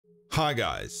Hi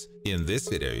guys! In this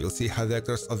video you'll see how the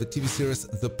actors of the TV series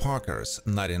The Parkers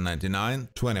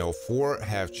 1999-2004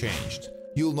 have changed.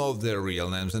 You'll know their real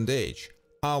names and age.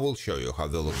 I will show you how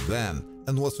they looked then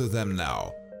and what's with them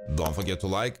now. Don't forget to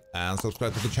like and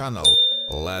subscribe to the channel.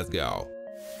 Let's go!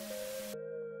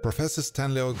 Professor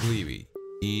Stanley Ogilvy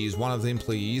is one of the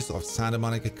employees of Santa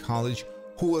Monica College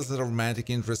who has a romantic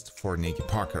interest for Nikki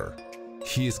Parker.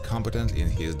 He is competent in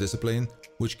his discipline,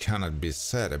 which cannot be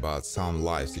said about some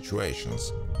life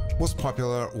situations. Was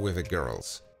popular with the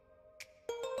girls.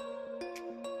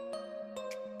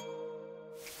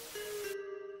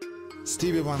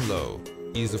 Stevie Van Lowe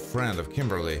is a friend of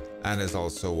Kimberly and is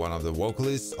also one of the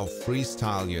vocalists of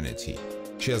Freestyle Unity.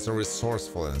 She has a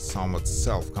resourceful and somewhat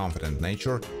self-confident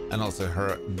nature, and also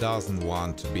her doesn't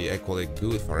want to be equally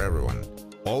good for everyone.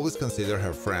 Always consider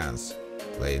her friends.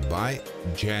 Played by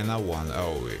Jenna One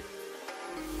Owe.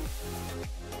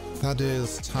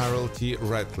 Thaddeus Tyrell T.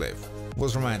 Radcliffe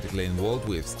was romantically involved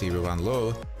with Stevie Van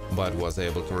Lowe, but was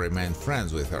able to remain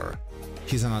friends with her.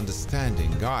 He's an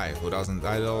understanding guy who doesn't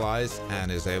idolize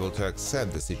and is able to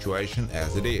accept the situation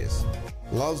as it is.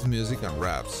 Loves music and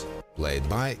raps. Played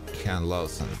by Ken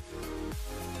Lawson.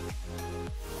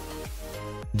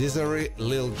 Desiree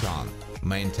Littlejohn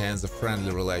maintains a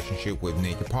friendly relationship with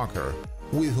Nikki Parker,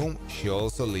 with whom she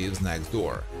also lives next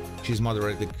door. She's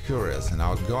moderately curious and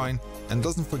outgoing and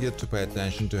doesn't forget to pay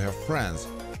attention to her friends,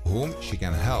 whom she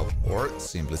can help or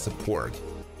simply support.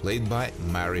 Played by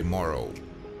Mary Morrow.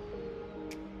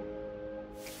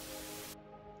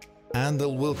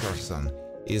 Andel Wilkerson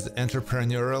is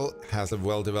entrepreneurial, has a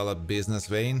well-developed business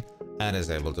vein, and is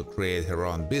able to create her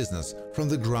own business from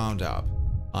the ground up,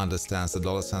 understands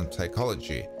adolescent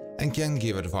psychology, and can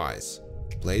give advice.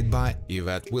 Played by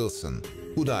Yvette Wilson,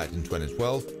 who died in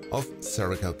 2012 of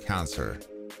cervical cancer.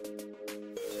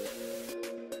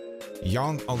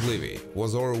 Young Ogilvy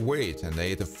was overweight and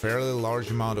ate a fairly large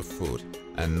amount of food,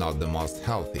 and not the most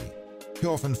healthy. He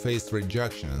often faced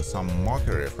rejection and some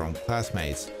mockery from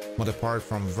classmates, but apart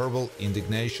from verbal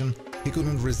indignation, he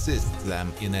couldn't resist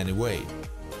them in any way.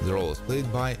 The role is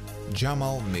played by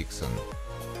Jamal Mixon.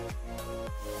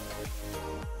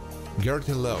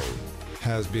 Gertie Lowe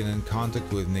has been in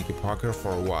contact with Nikki Parker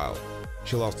for a while.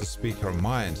 She loves to speak her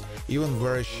mind, even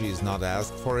where she is not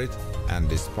asked for it, and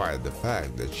despite the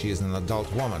fact that she is an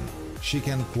adult woman, she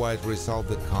can quite resolve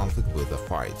the conflict with a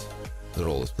fight. The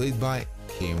role is played by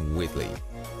Kim Whitley.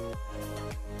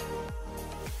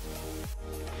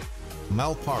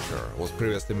 Mel Parker was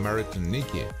previously married to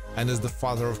Nikki and is the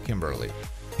father of Kimberly.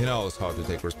 He knows how to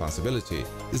take responsibility,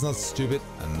 is not stupid,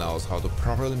 and knows how to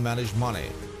properly manage money,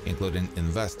 including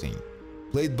investing.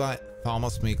 Played by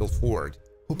Thomas Michael Ford,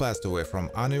 who passed away from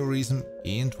aneurysm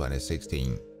in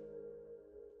 2016.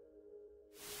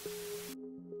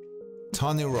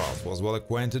 Toni Roth was well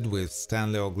acquainted with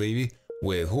Stanley Ogilvy,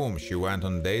 with whom she went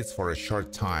on dates for a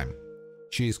short time.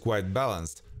 She is quite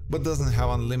balanced, but doesn't have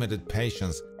unlimited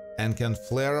patience and can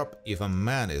flare up if a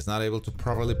man is not able to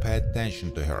properly pay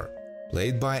attention to her.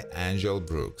 Played by Angel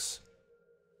Brooks.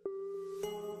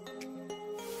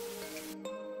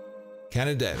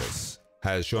 Kenny Davis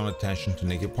has shown attention to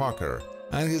Nikki Parker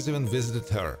and has even visited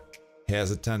her. He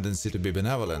has a tendency to be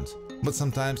benevolent, but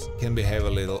sometimes can behave a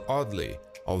little oddly,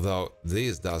 although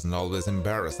this doesn't always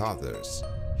embarrass others.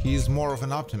 He is more of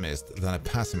an optimist than a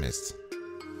pessimist.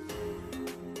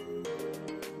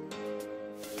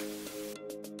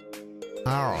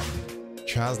 Aaron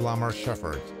Chaz Lamar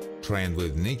Shepard trained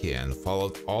with Nikki and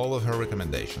followed all of her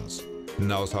recommendations. He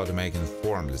knows how to make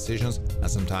informed decisions, and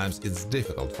sometimes it's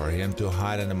difficult for him to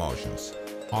hide an emotions.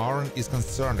 Aaron is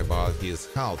concerned about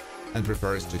his health and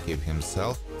prefers to keep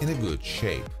himself in a good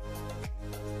shape.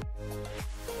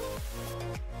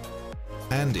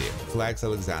 Andy Flax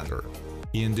Alexander,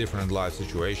 in different life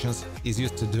situations, is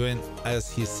used to doing as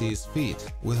he sees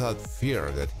fit, without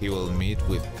fear that he will meet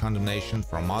with condemnation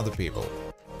from other people.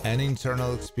 Any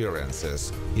internal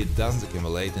experiences he doesn't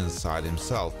accumulate inside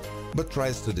himself, but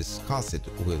tries to discuss it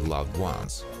with loved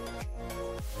ones.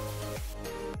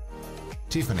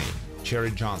 Tiffany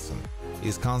Cherry Johnson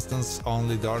is Constance's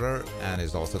only daughter and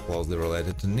is also closely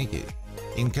related to Nikki.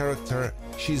 In character,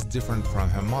 she is different from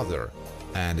her mother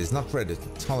and is not ready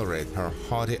to tolerate her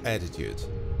haughty attitude.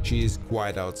 She is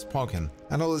quite outspoken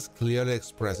and always clearly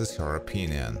expresses her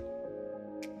opinion.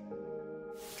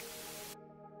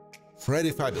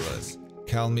 Freddie Fabulous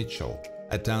Cal Mitchell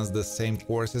attends the same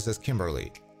courses as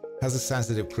Kimberly. Has a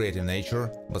sensitive, creative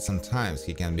nature, but sometimes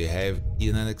he can behave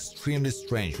in an extremely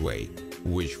strange way,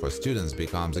 which for students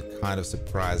becomes a kind of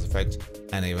surprise effect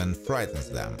and even frightens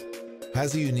them.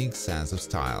 Has a unique sense of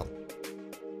style.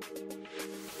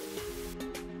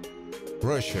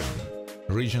 Russian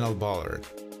Regional Ballard,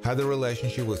 had a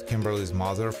relationship with Kimberly's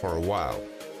mother for a while.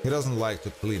 He doesn't like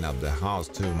to clean up the house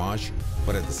too much,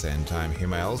 but at the same time he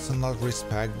may also not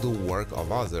respect the work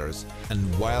of others and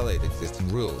violate existing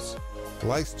rules.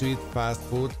 Likes to eat fast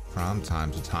food from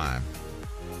time to time.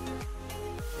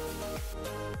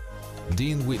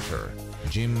 Dean Witter,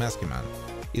 Jim Meskiman,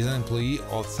 is an employee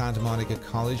of Santa Monica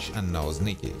College and knows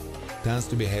Nikki. Tends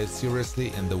to behave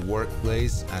seriously in the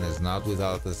workplace and is not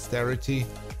without austerity,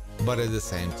 but at the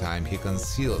same time he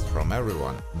conceals from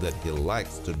everyone that he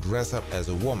likes to dress up as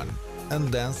a woman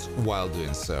and dance while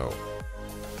doing so.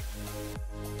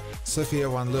 Sophia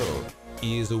Van Loo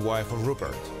is the wife of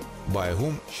Rupert, by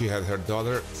whom she had her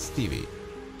daughter Stevie.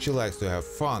 She likes to have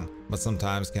fun, but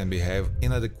sometimes can behave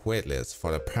inadequately as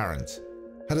for a parent.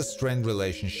 Had a strained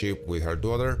relationship with her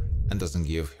daughter and doesn't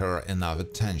give her enough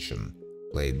attention.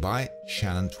 Played by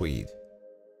Shannon Tweed.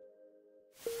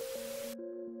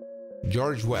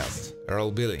 George West,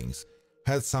 Earl Billings,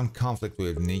 had some conflict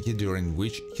with Nikki during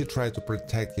which he tried to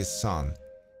protect his son.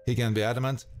 He can be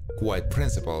adamant, quite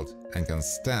principled, and can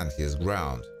stand his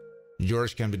ground.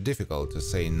 George can be difficult to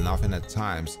say nothing at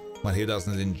times, but he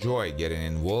doesn't enjoy getting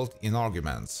involved in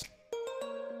arguments.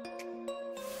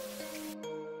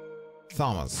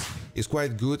 Thomas is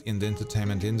quite good in the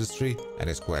entertainment industry and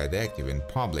is quite active in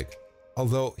public,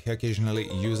 although he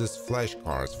occasionally uses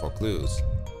flashcards for clues.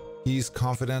 He is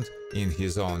confident in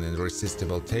his own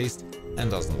irresistible taste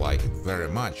and doesn't like it very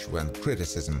much when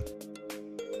criticism.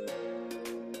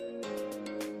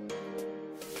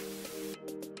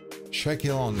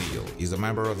 Shaquille O'Neal is a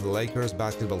member of the Lakers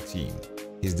basketball team.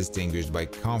 He is distinguished by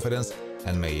confidence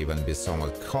and may even be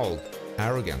somewhat cold,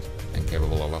 arrogant, and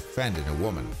capable of offending a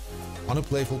woman. On a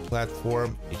playful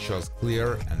platform, it shows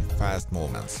clear and fast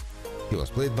movements. He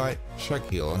was played by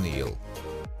Shaquille O'Neal.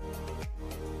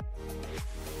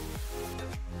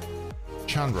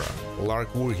 Chandra, Lark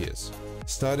Voorhees,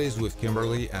 studies with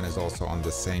Kimberly and is also on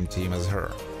the same team as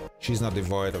her. She's not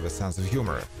devoid of a sense of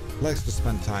humor, likes to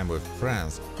spend time with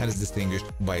friends, and is distinguished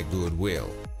by goodwill.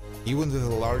 Even with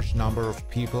a large number of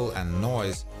people and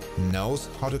noise, knows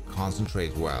how to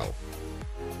concentrate well.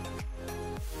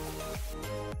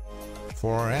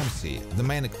 For our MC, the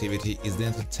main activity is the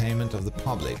entertainment of the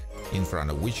public, in front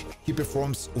of which he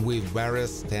performs with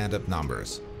various stand-up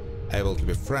numbers. Able to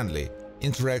be friendly,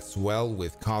 interacts well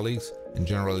with colleagues, and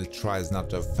generally tries not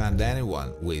to offend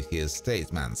anyone with his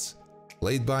statements.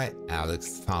 Played by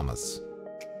Alex Thomas.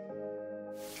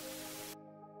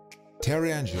 Terry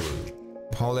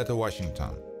Angelou, Pauletta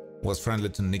Washington, was friendly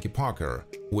to Nikki Parker,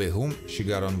 with whom she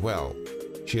got on well.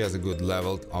 She has a good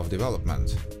level of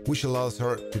development, which allows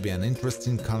her to be an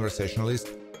interesting conversationalist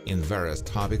in various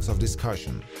topics of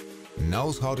discussion.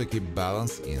 Knows how to keep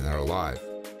balance in her life.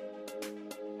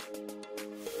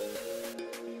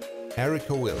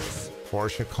 Erica Willis,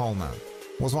 Portia Coleman,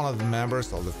 was one of the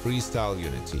members of the Freestyle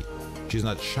Unity. She's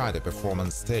not shy to perform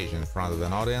on stage in front of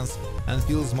an audience and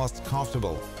feels most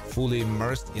comfortable, fully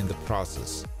immersed in the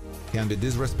process. Can be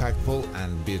disrespectful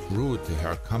and a bit rude to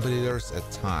her competitors at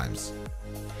times.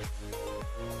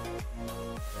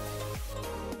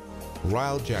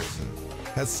 Ryle Jackson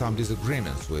had some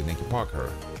disagreements with Nikki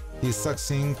Parker. He is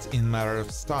succinct in matter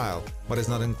of style, but is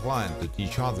not inclined to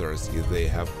teach others if they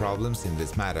have problems in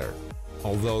this matter.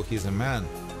 Although he is a man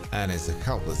and is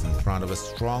helpless in front of a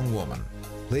strong woman.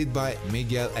 Played by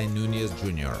Miguel A. Nunez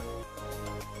Jr.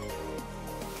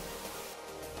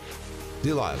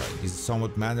 Delilah is a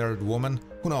somewhat mannered woman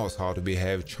who knows how to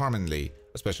behave charmingly,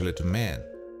 especially to men.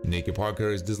 Nikki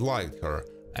Parker disliked her,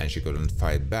 and she couldn't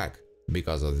fight back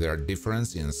because of their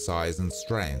difference in size and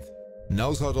strength.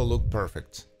 Knows how to look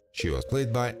perfect. She was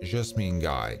played by Jasmine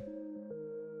Guy.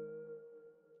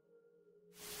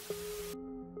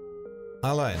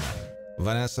 Alana,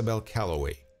 Vanessa Bell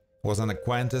Calloway, was an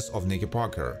acquaintance of Nikki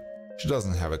Parker. She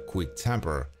doesn't have a quick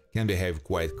temper, can behave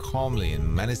quite calmly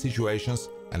in many situations,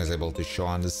 and is able to show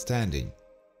understanding.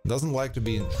 Doesn't like to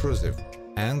be intrusive,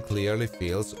 and clearly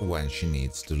feels when she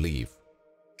needs to leave.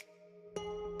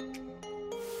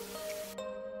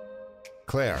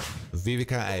 Claire,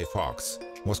 Vivica A. Fox,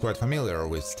 was quite familiar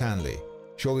with Stanley.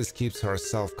 She always keeps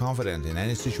herself confident in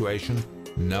any situation,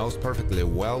 knows perfectly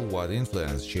well what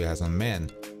influence she has on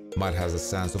men, but has a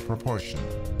sense of proportion.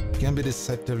 Can be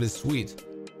deceptively sweet.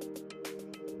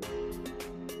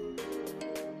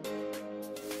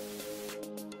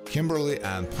 Kimberly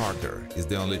Ann Parker is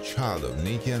the only child of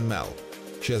Nikki and Mel.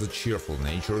 She has a cheerful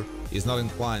nature, is not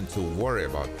inclined to worry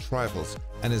about trifles,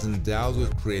 and is endowed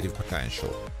with creative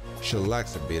potential. She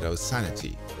lacks a bit of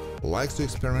sanity, likes to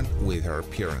experiment with her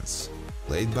appearance.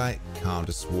 Played by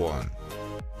Countess Warren.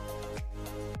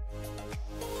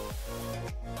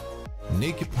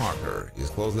 Nikki Parker is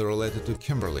closely related to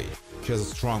Kimberly. She has a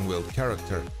strong-willed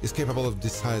character, is capable of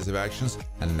decisive actions,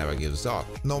 and never gives up,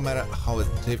 no matter how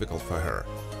it's difficult for her.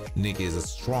 Nikki is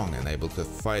strong and able to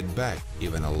fight back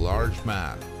even a large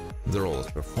man. The role is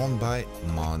performed by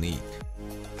Monique.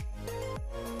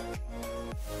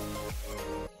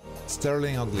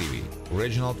 Sterling Ogilvy,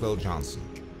 Reginald VelJohnson.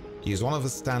 He is one of the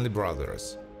Stanley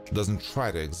brothers. Doesn't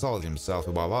try to exalt himself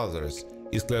above others,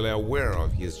 is clearly aware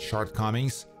of his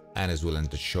shortcomings, and is willing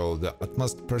to show the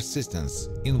utmost persistence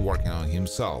in working on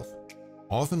himself.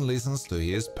 Often listens to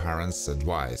his parents'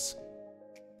 advice.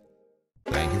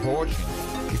 Thank you for watching.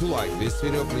 If you like this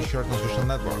video, please share it on social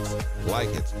networks, like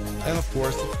it, and of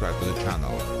course subscribe to the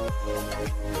channel.